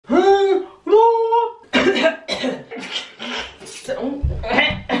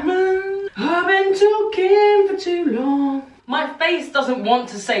doesn't want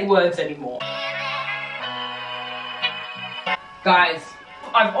to say words anymore. Guys,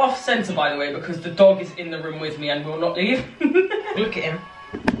 I'm off centre by the way because the dog is in the room with me and will not leave. Look at him.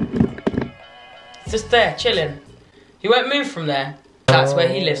 He's just there, chilling. He won't move from there. That's where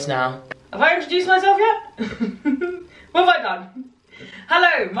he lives now. Have I introduced myself yet? What have I done?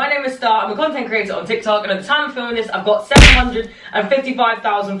 Hello, my name is Star. I'm a content creator on TikTok, and at the time of filming this, I've got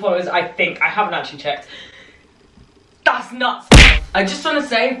 755,000 followers, I think. I haven't actually checked. That's nuts. I just want to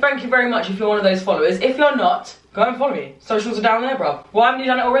say thank you very much if you're one of those followers. If you're not, go and follow me. Socials are down there, bro. Why haven't you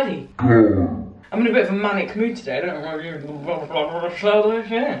done it already? I'm in a bit of a manic mood today. I don't know.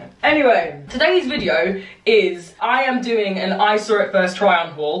 Anyway, today's video is I am doing an I Saw It First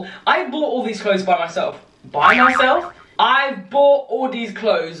try-on haul. I bought all these clothes by myself. By myself? I've bought all these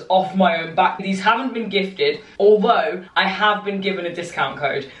clothes off my own back. These haven't been gifted, although I have been given a discount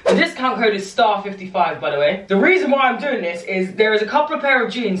code. The discount code is STAR55, by the way. The reason why I'm doing this is there is a couple of pair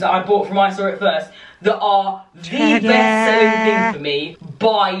of jeans that I bought from I Saw It First that are the best-selling thing for me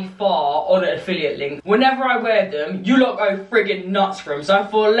by far on an affiliate link. Whenever I wear them, you lot go friggin' nuts for them. So I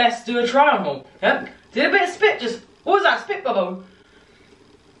thought, let's do a try-on haul. Yep. Did a bit of spit, just, what was that, spit bubble?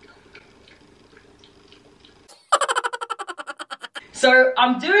 So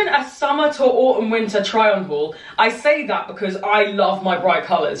I'm doing a summer to autumn winter try on haul. I say that because I love my bright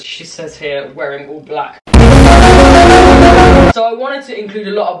colours. She says here wearing all black. So I wanted to include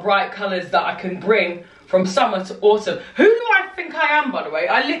a lot of bright colours that I can bring from summer to autumn. Who do I think I am, by the way?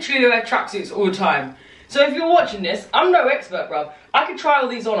 I literally wear tracksuits all the time. So if you're watching this, I'm no expert, bruv. I could try all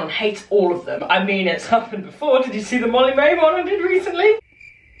these on and hate all of them. I mean, it's happened before. Did you see the Molly Mae one I did recently?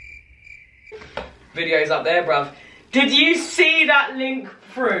 Video's up there, bruv. Did you see that link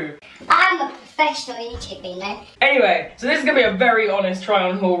through? I'm a professional YouTuber, you know. Anyway, so this is going to be a very honest try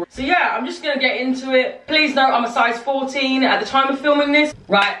on haul. So yeah, I'm just going to get into it. Please note I'm a size 14 at the time of filming this.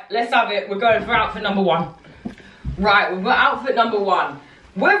 Right, let's have it. We're going for outfit number 1. Right, we've got outfit number 1.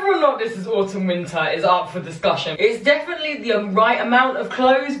 Whether or not this is autumn winter is up for discussion. It's definitely the right amount of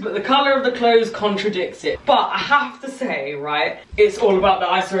clothes, but the colour of the clothes contradicts it. But I have to say, right, it's all about the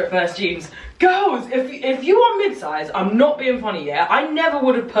I Saw It First jeans. Girls, if you are mid-size, I'm not being funny yet. I never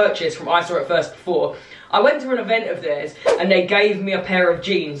would have purchased from I Saw It First before. I went to an event of theirs and they gave me a pair of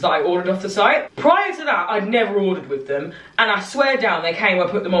jeans that I ordered off the site. Prior to that, I'd never ordered with them, and I swear down, they came, I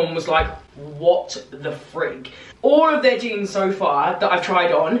put them on and was like, what the frig? All of their jeans so far that I've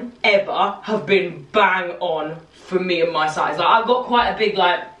tried on, ever, have been bang on for me and my size. Like, I've got quite a big,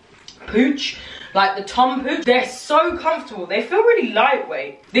 like, pooch. Like the Tom pooch, they're so comfortable. They feel really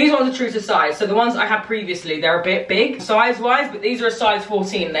lightweight. These ones are true to size. So the ones I had previously, they're a bit big size-wise, but these are a size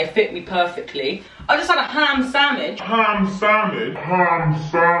 14. They fit me perfectly. I just had a ham sandwich. Ham sandwich.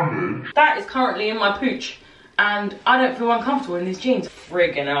 That is currently in my pooch. And I don't feel uncomfortable in these jeans.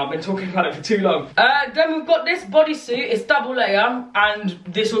 Friggin' hell, I've been talking about it for too long. Then we've got this bodysuit. It's double layer, and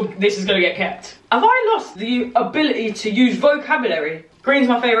this is gonna get kept. Have I lost the ability to use vocabulary? Green's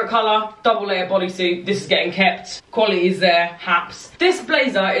my favourite colour, double layer bodysuit, this is getting kept, quality is there, haps. This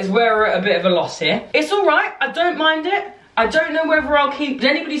blazer is where we're at a bit of a loss here. It's alright, I don't mind it. I don't know whether I'll keep.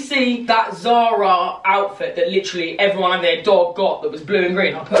 Did anybody see that Zara outfit that literally everyone and their dog got that was blue and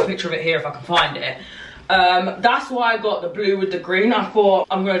green? I'll put a picture of it here if I can find it. That's why I got the blue with the green. I thought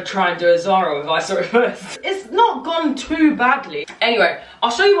I'm gonna try and do a Zara with I Saw It First. It's not gone too badly. Anyway, I'll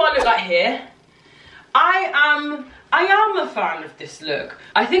show you what I look like here. I am a fan of this look.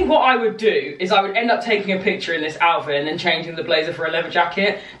 I think what I would do is I would end up taking a picture in this outfit and then changing the blazer for a leather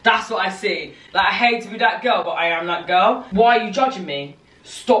jacket. That's what I see. Like, I hate to be that girl, but I am that girl. Why are you judging me?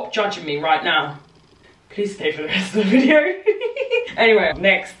 Stop judging me right now. Please stay for the rest of the video. Anyway,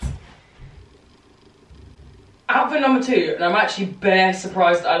 next. Outfit number 2, and I'm actually bare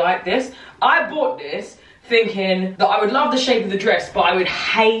surprised that I like this. I bought this thinking that I would love the shape of the dress, but I would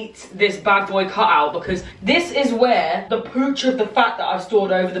hate this bad boy cutout because this is where the pooch of the fat that I've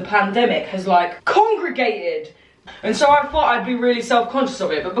stored over the pandemic has like congregated. And so I thought I'd be really self-conscious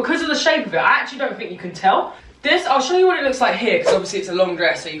of it, but because of the shape of it, I actually don't think you can tell. This, I'll show you what it looks like here, because obviously it's a long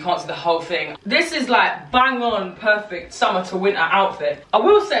dress, so you can't see the whole thing. This is like bang on perfect summer to winter outfit. I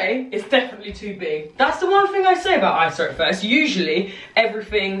will say, it's definitely too big. That's the one thing I say about I Saw It First. Usually,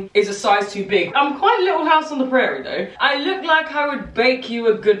 everything is a size too big. I'm quite Little House on the Prairie though. I look like I would bake you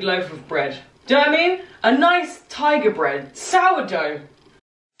a good loaf of bread. Do you know what I mean? A nice tiger bread. Sourdough.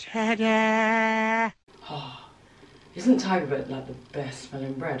 Ta-da! Oh, isn't tiger bread like the best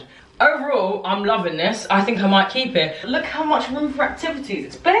smelling bread? Overall, I'm loving this. I think I might keep it. Look how much room for activities.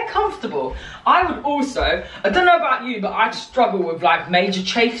 It's very comfortable. I would also, I don't know about you, but I struggle with like major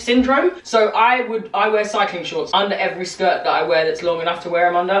chafe syndrome. So I wear cycling shorts under every skirt that I wear that's long enough to wear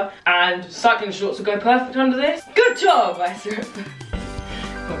them under. And cycling shorts would go perfect under this. Good job, I said.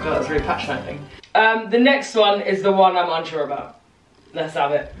 Oh god, that's really patronising. The next one is the one I'm unsure about. Let's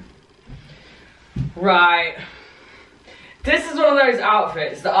have it. Right. This is one of those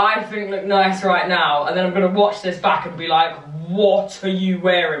outfits that I think look nice right now, and then I'm gonna watch this back and be like, what are you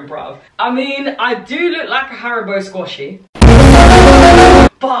wearing, bruv? I mean, I do look like a Haribo squashy,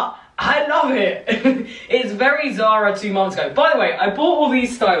 but I love it. It's very Zara 2 months ago. By the way, I bought all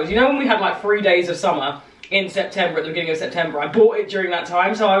these styles. You know when we had like 3 days of summer in September, at the beginning of September, I bought it during that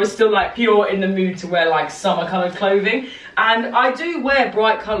time, so I was still like pure in the mood to wear like summer coloured clothing. And I do wear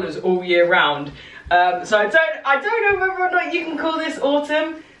bright colours all year round. So I don't know whether or not you can call this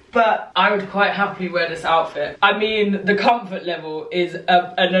autumn, but I would quite happily wear this outfit. I mean, the comfort level is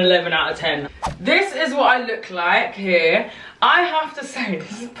an 11 out of 10. This is what I look like here. I have to say,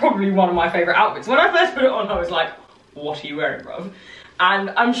 this is probably one of my favourite outfits. When I first put it on, I was like, what are you wearing, bruv?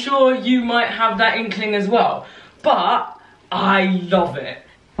 And I'm sure you might have that inkling as well, but I love it.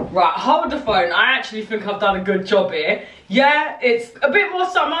 Right, hold the phone. I actually think I've done a good job here. Yeah, it's a bit more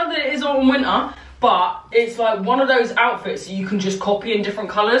summer than it is autumn winter, but it's like one of those outfits that you can just copy in different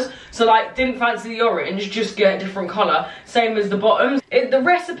colours. So like, didn't fancy the orange, just get a different colour. Same as the bottoms. The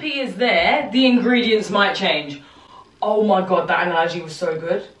recipe is there, the ingredients might change. Oh my god, that analogy was so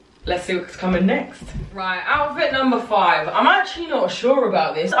good. Let's see what's coming next. Right, outfit number 5. I'm actually not sure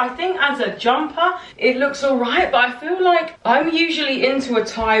about this. I think as a jumper, it looks alright, but I feel like I'm usually into a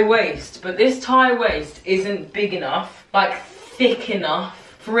tie waist, but this tie waist isn't big enough, like thick enough,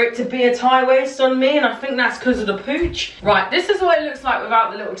 for it to be a tie waist on me, and I think that's because of the pooch. Right, this is what it looks like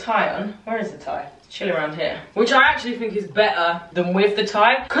without the little tie on. Where is the tie? It's chill around here. Which I actually think is better than with the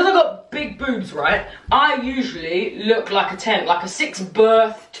tie. Because I've got big boobs, right? I usually look like a tent, like a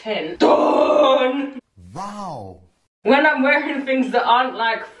 6-berth tent. Done! Wow. When I'm wearing things that aren't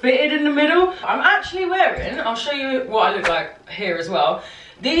like fitted in the middle, I'm actually wearing, I'll show you what I look like here as well.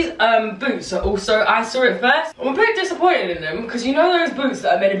 These boots are also, I saw it first, I'm a bit disappointed in them because you know those boots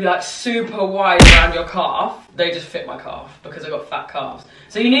that are meant to be like super wide around your calf? They just fit my calf because I've got fat calves.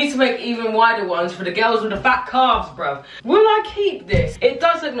 So you need to make even wider ones for the girls with the fat calves, bruv. Will I keep this? It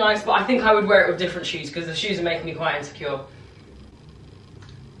does look nice, but I think I would wear it with different shoes because the shoes are making me quite insecure.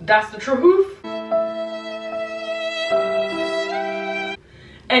 That's the truth.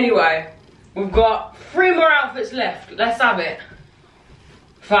 Anyway, we've got 3 more outfits left. Let's have it.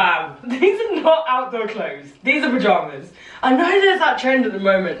 Fam, these are not outdoor clothes. These are pajamas. I know there's that trend at the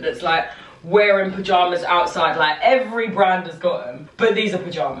moment that's like wearing pajamas outside. Like every brand has got them, but these are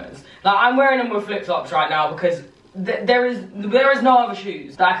pajamas. Like I'm wearing them with flip-flops right now because there is no other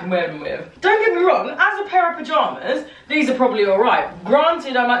shoes that I can wear them with. Don't get me wrong, as a pair of pajamas, these are probably alright.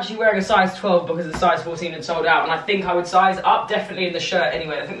 Granted, I'm actually wearing a size 12 because the size 14 had sold out, and I think I would size up, definitely in the shirt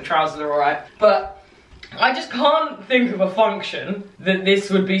anyway. I think the trousers are alright. But I just can't think of a function that this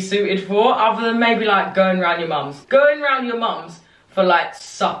would be suited for other than maybe like going round your mum's. Going round your mum's for like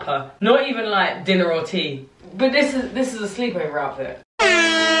supper, not even like dinner or tea. But this is a sleepover outfit.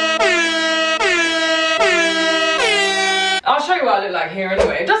 I'll show you what I look like here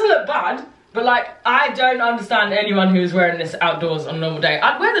anyway. It doesn't look bad, but like I don't understand anyone who's wearing this outdoors on a normal day.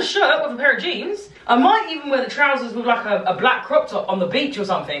 I'd wear the shirt with a pair of jeans. I might even wear the trousers with like a black crop top on the beach or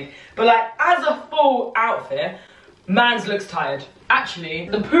something. But like as a full outfit, man's looks tired. Actually,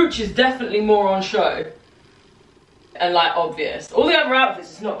 the pooch is definitely more on show and like obvious. All the other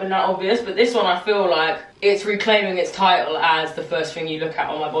outfits, it's not been that obvious, but this one I feel like it's reclaiming its title as the first thing you look at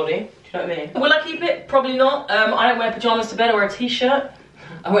on my body. Do you know what I mean? Will I keep it? Probably not. I don't wear pajamas to bed. I wear a t-shirt.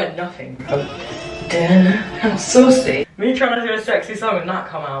 I wear nothing. How saucy. Me trying to do a sexy song and that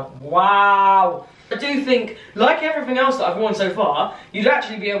come out. Wow. I do think, like everything else that I've worn so far, you'd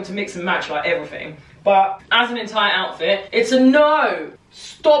actually be able to mix and match like everything. But as an entire outfit, it's a no.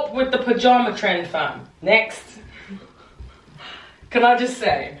 Stop with the pajama trend, fam. Next. Can I just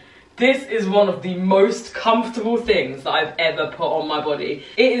say, this is one of the most comfortable things that I've ever put on my body.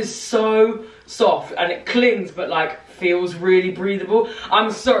 It is so soft and it clings, but like feels really breathable.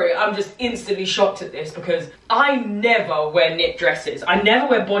 I'm sorry, I'm just instantly shocked at this because I never wear knit dresses. I never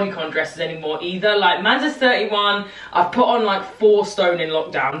wear bodycon dresses anymore either. Like, man's is 31, I've put on like 4 stone in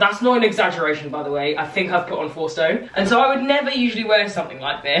lockdown. That's not an exaggeration, by the way. I think I've put on 4 stone. And so I would never usually wear something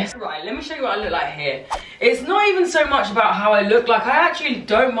like this. Right, let me show you what I look like here. It's not even so much about how I look. Like, I actually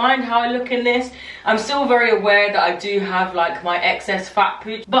don't mind how I look in this. I'm still very aware that I do have like my excess fat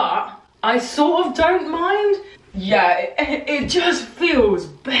pooch, but I sort of don't mind. Yeah, it just feels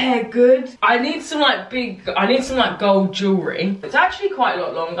bare good. I need some like gold jewellery. It's actually quite a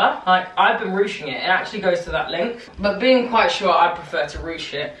lot longer. Like, I've been ruching it. It actually goes to that length. But being quite short, I prefer to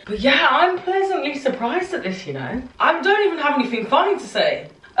ruche it. But yeah, I'm pleasantly surprised at this, you know. I don't even have anything funny to say.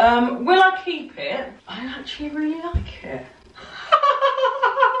 Will I keep it? I actually really like it.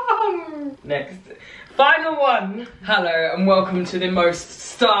 Next. Final one. Hello and welcome to the most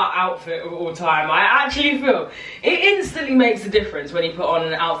star outfit of all time. I actually feel it instantly makes a difference when you put on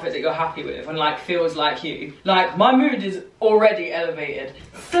an outfit that you're happy with and like feels like you. Like, my mood is already elevated.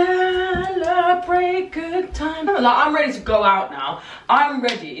 Celebrate good time. Like, I'm ready to go out now. I'm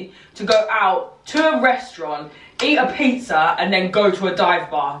ready to go out to a restaurant, eat a pizza and then go to a dive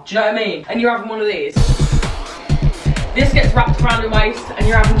bar. Do you know what I mean? And you're having one of these. This gets wrapped around your waist and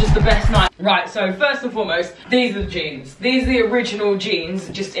you're having just the best night. Right, so first and foremost, these are the jeans. These are the original jeans,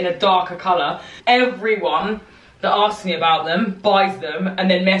 just in a darker colour. Everyone that asks me about them buys them and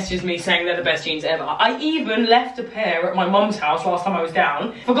then messages me saying they're the best jeans ever. I even left a pair at my mum's house last time I was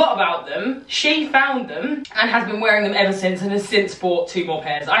down, forgot about them. She found them and has been wearing them ever since and has since bought 2 more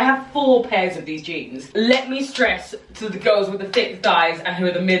pairs. I have 4 pairs of these jeans. Let me stress to the girls with the thick thighs and who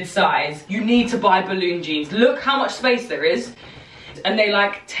are the mid-size, you need to buy balloon jeans. Look how much space there is. And they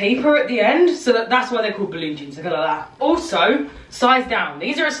like taper at the end, so that's why they're called balloon jeans. Look at that. Also, size down.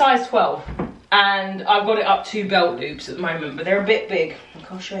 These are a size 12. And I've got it up to belt loops at the moment, but they're a bit big.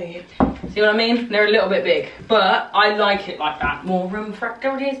 I'll show you. See what I mean? They're a little bit big, but I like it like that. More room for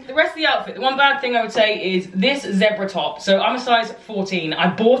activities. The rest of the outfit, the one bad thing I would say is this zebra top. So I'm a size 14.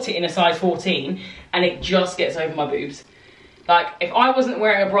 I bought it in a size 14 and it just gets over my boobs. Like, if I wasn't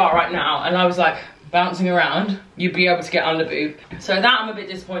wearing a bra right now and I was like bouncing around, you'd be able to get under boob. So that I'm a bit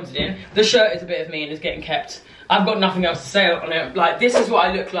disappointed in. The shirt is a bit of me and is getting kept. I've got nothing else to say on it. Like, this is what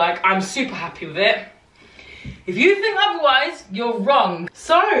I look like. I'm super happy with it. If you think otherwise, you're wrong.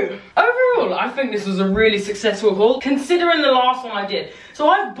 So, overall, I think this was a really successful haul, considering the last one I did. So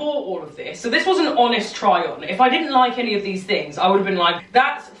I've bought all of this. So this was an honest try on. If I didn't like any of these things, I would have been like,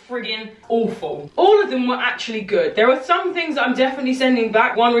 that's friggin' awful. All of them were actually good. There are some things that I'm definitely sending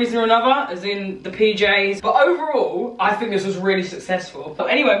back, one reason or another, as in the PJs. But overall, I think this was really successful. But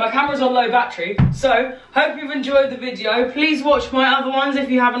anyway, my camera's on low battery. So, hope you've enjoyed the video. Please watch my other ones if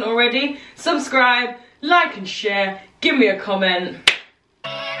you haven't already. Subscribe, like and share. Give me a comment.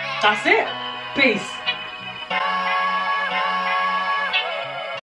 That's it. Peace.